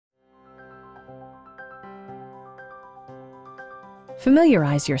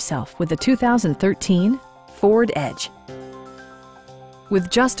Familiarize yourself with the 2013 Ford Edge.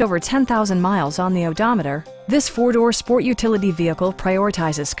 With just over 10,000 miles on the odometer, this four-door sport utility vehicle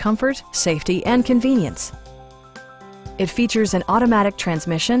prioritizes comfort, safety, and convenience. It features an automatic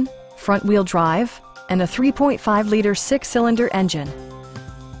transmission, front-wheel drive, and a 3.5-liter six-cylinder engine.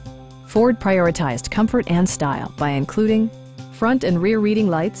 Ford prioritized comfort and style by including front and rear reading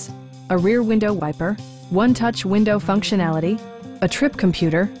lights, a rear window wiper, one-touch window functionality, a trip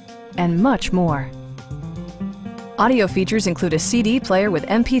computer, and much more. Audio features include a CD player with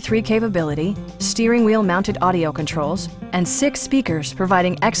MP3 capability, steering wheel mounted audio controls, and 6 speakers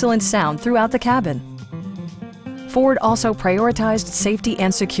providing excellent sound throughout the cabin. Ford also prioritized safety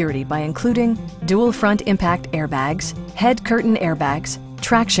and security by including dual front impact airbags, head curtain airbags,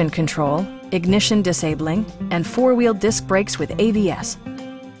 traction control, ignition disabling, and 4-wheel disc brakes with ABS.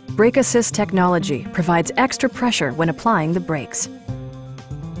 Brake Assist technology provides extra pressure when applying the brakes.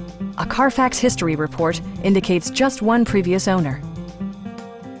 A Carfax history report indicates just one previous owner.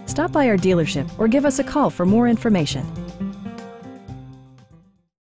 Stop by our dealership or give us a call for more information.